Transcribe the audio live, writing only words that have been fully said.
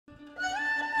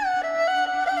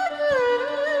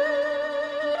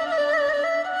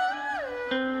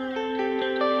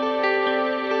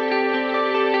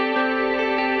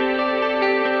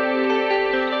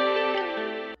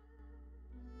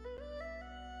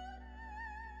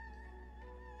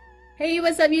Hey,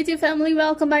 what's up YouTube family?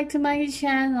 Welcome back to my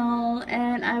channel,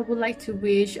 and I would like to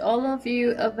wish all of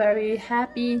you a very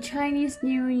happy Chinese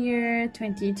New Year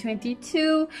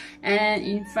 2022. And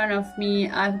in front of me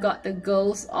I've got the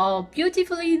girls all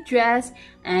beautifully dressed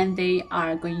and they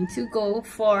are going to go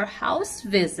for house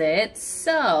visit.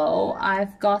 So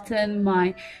I've gotten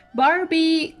my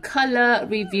Barbie color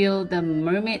reveal, the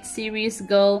mermaid series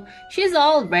girl. She's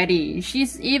all ready.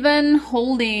 She's even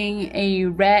holding a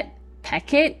red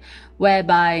packet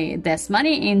whereby there's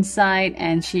money inside,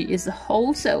 and she is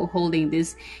also holding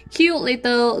this cute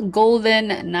little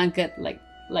golden nugget like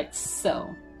so.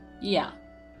 Yeah,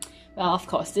 well, of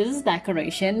course this is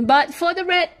decoration, but for the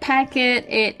red packet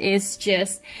it is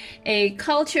just a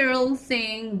cultural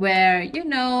thing where, you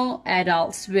know,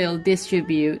 adults will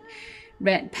distribute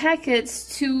red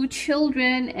packets to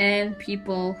children and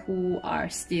people who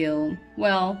are still,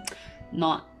 well,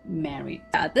 not married.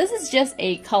 This is just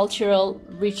a cultural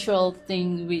ritual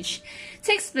thing which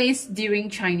takes place during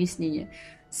Chinese New Year.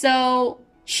 So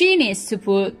she needs to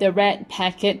put the red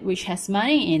packet, which has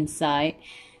money inside,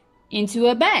 into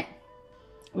a bag.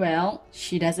 Well,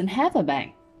 she doesn't have a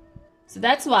bag. So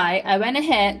that's why I went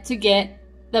ahead to get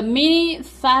the mini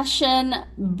fashion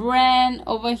brand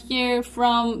over here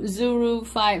from Zuru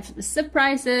 5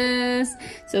 Surprises.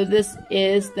 So this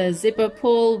is the zipper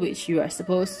pull, which you are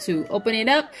supposed to open it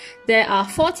up. There are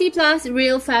 40 plus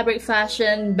real fabric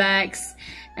fashion bags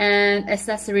and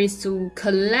accessories to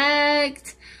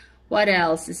collect. What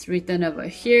else is written over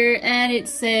here? And it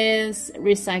says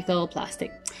recycle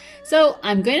plastic. So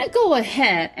I'm gonna go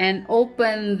ahead and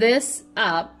open this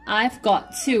up. I've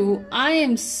got two. I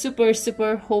am super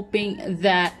hoping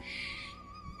that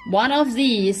one of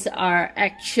these are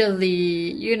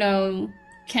actually, you know,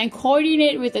 can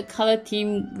coordinate with the color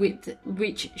theme with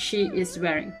which she is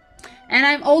wearing. And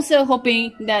I'm also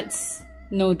hoping that's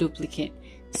no duplicate.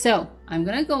 So I'm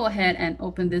gonna go ahead and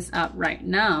open this up right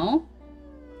now.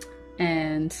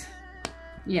 And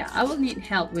yeah, I will need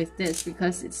help with this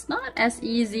because it's not as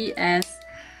easy as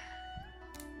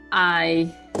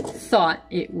I thought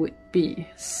it would be.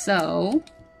 So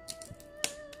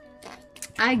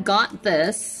I got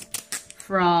this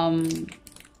from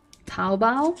Tao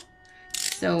Bao.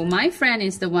 So my friend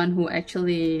is the one who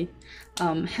actually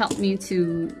helped me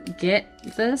to get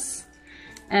this,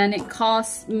 and it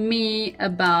cost me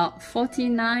about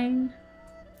 49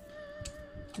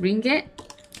 ringgit,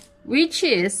 which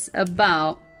is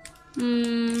about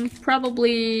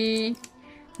probably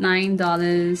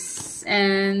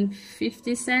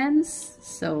 $9.50.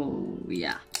 So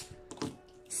yeah,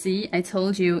 see, I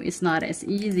told you it's not as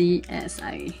easy as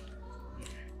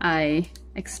I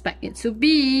expect it to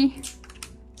be.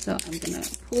 So I'm gonna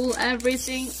pull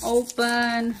everything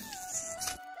open.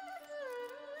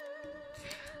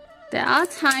 There are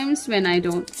times when I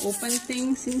don't open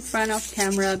things in front of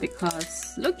camera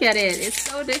because look at it, it's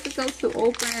so difficult to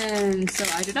open. So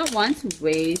I do not want to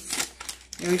waste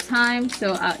your time.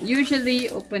 So I usually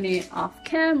open it off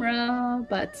camera.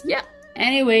 But yeah,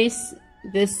 anyways,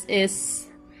 this is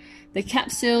the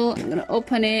capsule. I'm gonna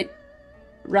open it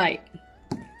right.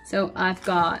 So I've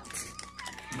got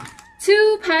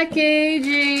two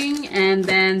packaging, and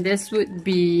then this would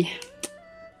be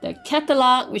the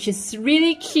catalog, which is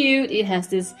really cute. It has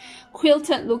this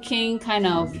quilted looking kind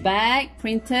of bag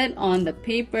printed on the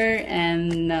paper,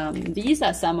 and these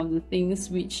are some of the things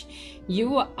which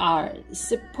you are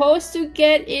supposed to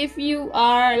get if you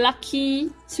are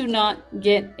lucky to not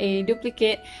get a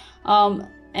duplicate.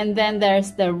 And then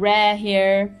there's the rare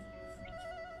here.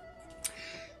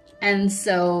 And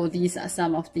so these are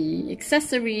some of the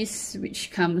accessories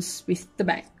which comes with the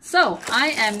bag. So I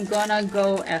am gonna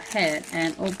go ahead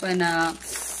and open up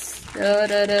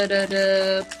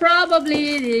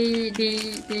probably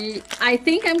the I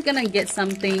think I'm gonna get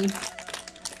something,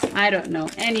 I don't know.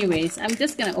 Anyways, I'm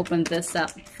just gonna open this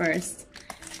up first.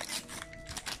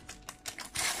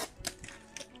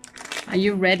 Are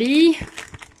you ready?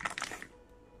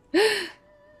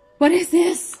 What is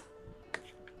this?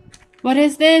 What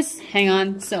is this? Hang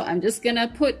on. So I'm just gonna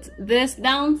put this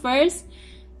down first.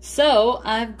 So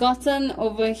I've gotten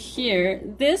over here,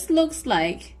 this looks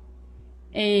like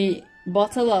a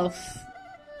bottle of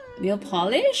nail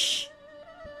polish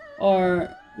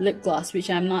or lip gloss, which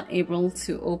I'm not able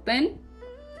to open.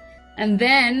 And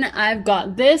then I've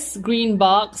got this green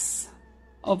box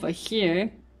over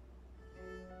here.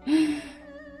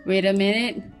 Wait a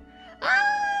minute.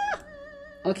 Ah!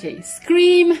 Okay,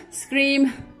 scream.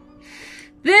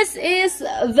 This is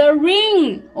the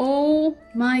ring. Oh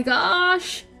my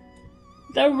gosh.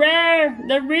 The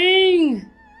ring.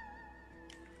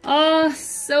 Oh,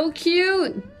 so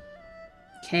cute.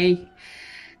 Okay,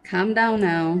 calm down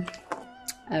now.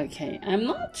 Okay, I'm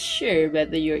not sure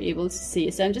whether you're able to see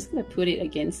it, so I'm just gonna put it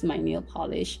against my nail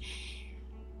polish.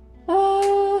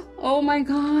 Oh my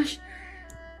gosh.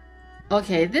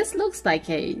 Okay, this looks like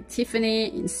a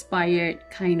Tiffany inspired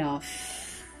kind of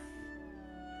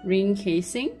ring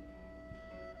casing,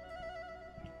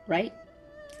 right?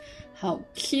 How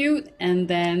cute. And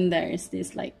then there's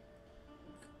this like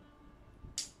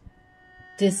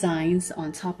designs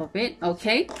on top of it.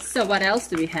 Okay, so what else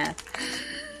do we have?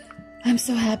 I'm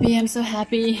so happy, I'm so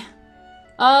happy.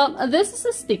 This is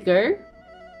a sticker.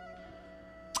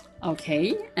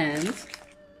 Okay, and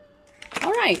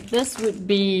all right, this would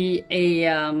be a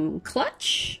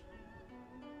clutch.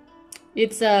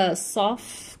 It's a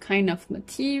soft kind of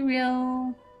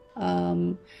material,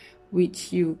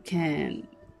 which you can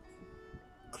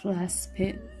clasp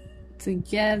it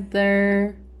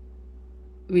together,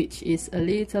 which is a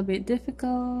little bit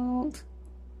difficult,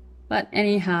 but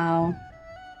anyhow,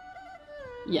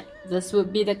 yeah, this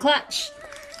would be the clutch.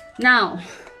 Now,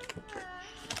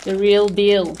 the real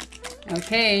deal.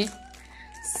 Okay,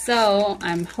 so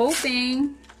I'm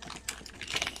hoping.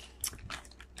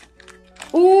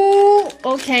 Ooh,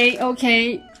 okay.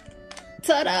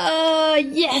 Ta-da!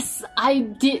 Yes, I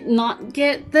did not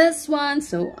get this one,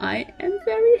 so I am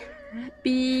very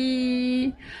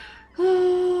happy.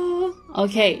 Oh,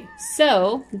 okay,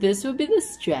 so this will be the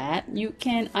strap. You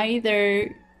can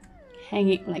either hang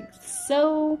it like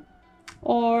so,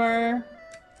 or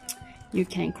you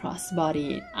can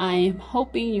crossbody it. I'm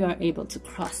hoping you are able to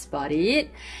crossbody it.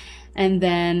 And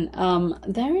then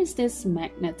there is this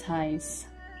magnetized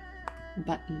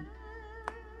button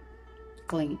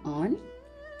going on.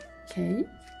 Okay,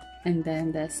 and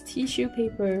then there's tissue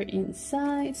paper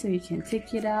inside, so you can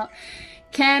take it out.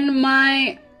 Can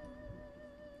my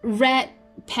red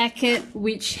packet,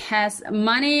 which has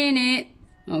money in it,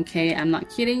 okay, I'm not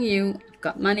kidding you, I've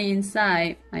got money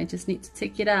inside, I just need to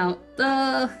take it out.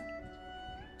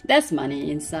 There's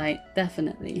money inside,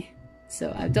 definitely.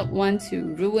 So I don't want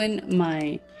to ruin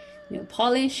my nail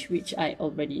polish, which I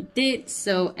already did.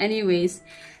 So anyways,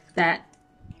 that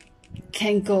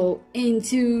can go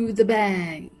into the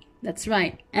bag. That's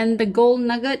right. And the gold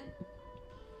nugget,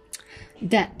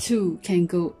 that too can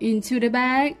go into the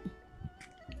bag.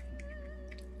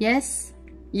 Yes,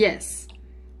 yes.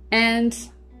 And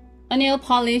a nail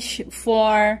polish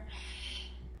for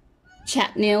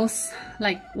chap nails,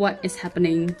 like what is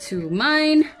happening to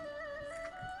mine.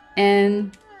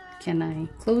 And can I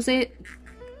close it?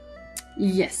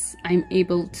 Yes, I'm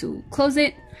able to close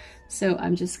it. So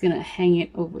I'm just gonna hang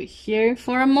it over here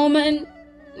for a moment.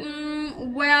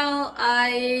 Well,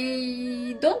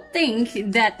 I don't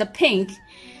think that the pink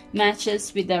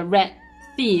matches with the red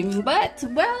theme, but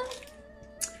well,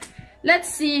 let's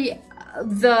see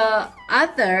the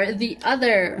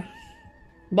other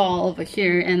ball over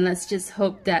here, and let's just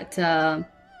hope that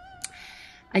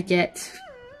I get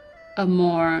a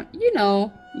more, you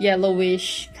know,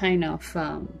 yellowish kind of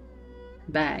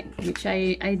bag, which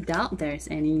I doubt there's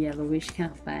any yellowish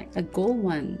kind of bag. A gold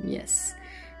one, yes,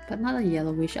 but not a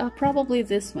yellowish. Oh, probably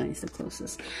this one is the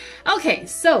closest. Okay,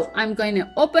 so I'm going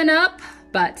to open up,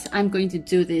 but I'm going to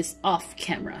do this off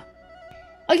camera.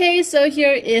 Okay, so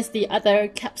here is the other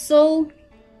capsule,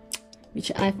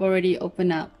 which I've already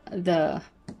opened up the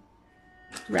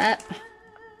wrap,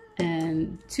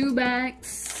 and 2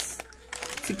 bags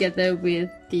together with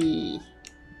the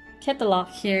catalog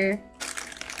here.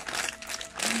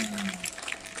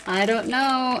 I don't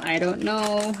know.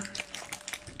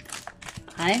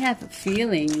 I have a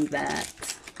feeling that...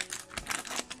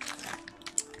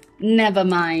 Never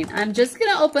mind. I'm just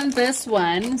gonna open this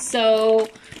one. So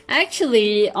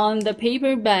actually on the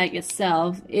paper bag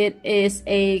itself, it is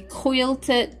a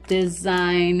quilted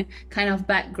design kind of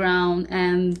background,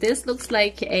 and this looks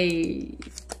like a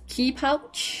key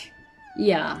pouch.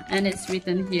 Yeah, and it's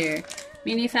written here,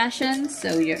 mini fashion,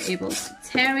 so you're able to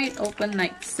tear it open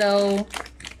like so.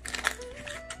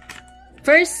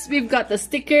 First, we've got the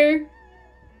sticker.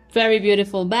 Very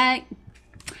beautiful bag.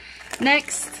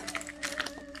 Next,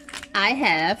 I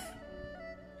have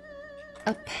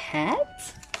a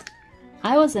pet.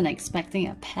 I wasn't expecting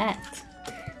a pet,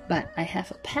 but I have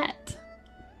a pet.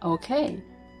 Okay,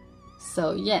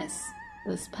 so yes,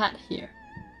 this pet here.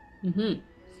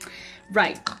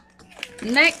 Right.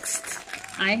 Next,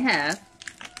 I have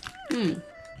ooh,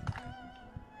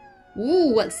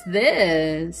 what's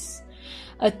this?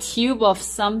 A tube of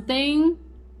something.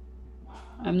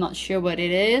 I'm not sure what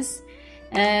it is.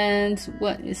 And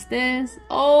what is this?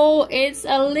 Oh, it's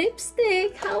a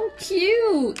lipstick. How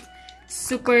cute.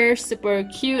 super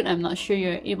cute. I'm not sure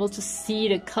you're able to see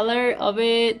the color of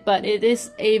it, but it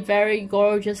is a very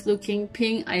gorgeous looking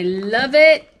pink. I love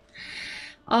it.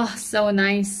 Oh, so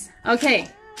nice. Okay,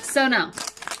 so now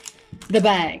the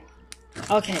bag.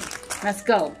 Okay, let's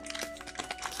go.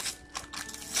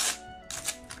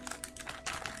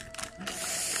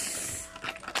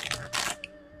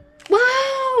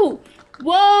 Wow!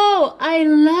 Whoa! I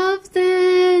love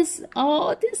this.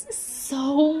 Oh, this is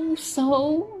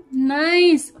so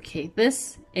nice. Okay,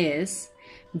 this is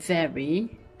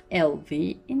very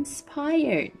LV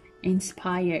inspired.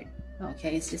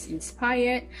 Okay, it's just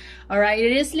inspired. All right,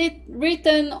 it is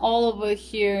written all over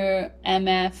here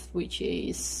MF, which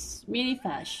is mini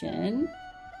fashion.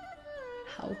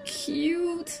 How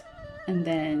cute. And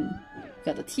then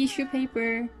got the tissue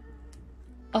paper.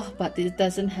 Oh, but it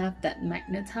doesn't have that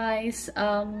magnetized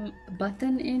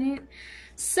button in it.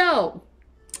 So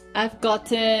I've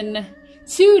gotten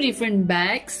 2 different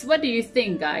bags. What do you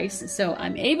think, guys? So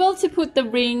I'm able to put the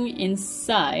ring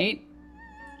inside.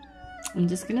 I'm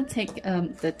just gonna take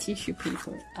the tissue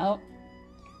paper out.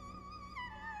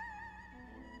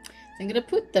 I'm gonna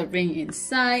put the ring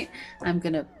inside. I'm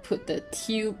gonna put the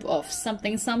tube of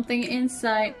something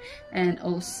inside, and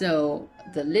also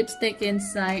the lipstick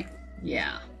inside.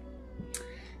 Yeah,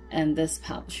 and this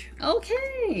pouch.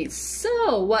 Okay,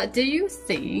 so what do you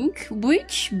think?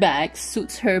 Which bag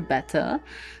suits her better?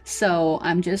 So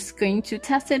I'm just going to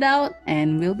test it out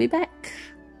and we'll be back.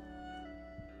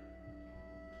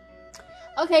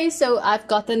 Okay, so I've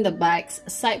gotten the bags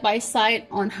side by side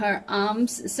on her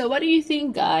arms. So what do you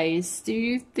think, guys? Do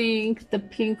you think the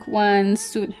pink one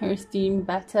suit her theme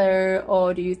better,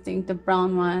 or do you think the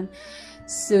brown one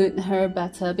suit her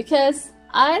better? Because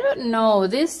I don't know,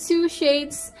 these 2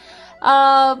 shades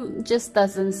just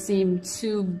doesn't seem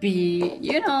to be,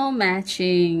 you know,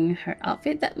 matching her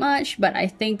outfit that much. But I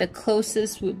think the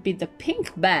closest would be the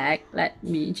pink bag. Let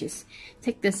me just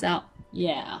take this out.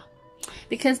 Yeah,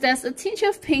 because there's a tinge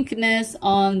of pinkness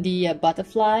on the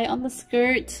butterfly on the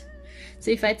skirt.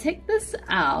 So if I take this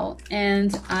out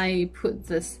and I put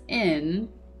this in,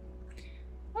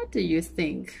 what do you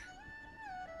think?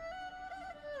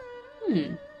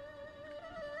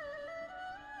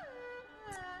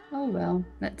 Oh well,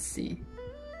 let's see.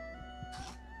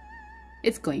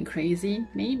 It's going crazy.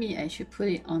 Maybe I should put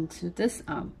it onto this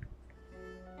arm.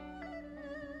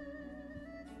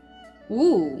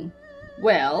 Ooh,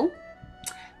 well,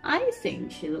 I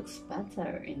think she looks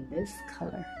better in this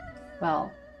color.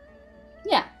 Well,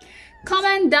 yeah.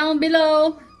 Comment down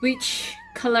below which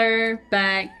color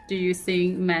bag do you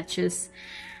think matches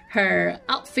her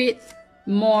outfit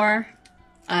more.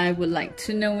 I would like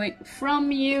to know it from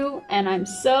you, and I'm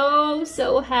so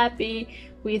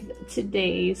happy with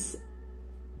today's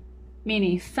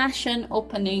mini fashion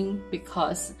opening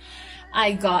because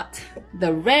I got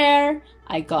the rare,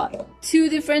 I got 2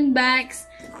 different bags,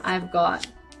 I've got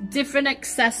different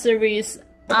accessories.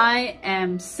 I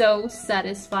am so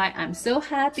satisfied. I'm so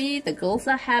happy. The girls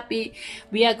are happy.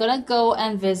 We are gonna go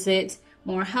and visit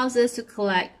more houses to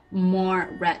collect more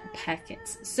red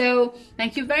packets. So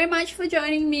thank you very much for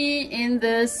joining me in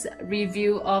this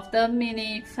review of the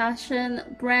mini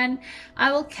fashion brand.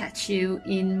 I will catch you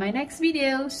in my next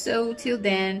video. So till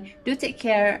then, do take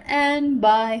care and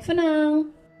bye for now.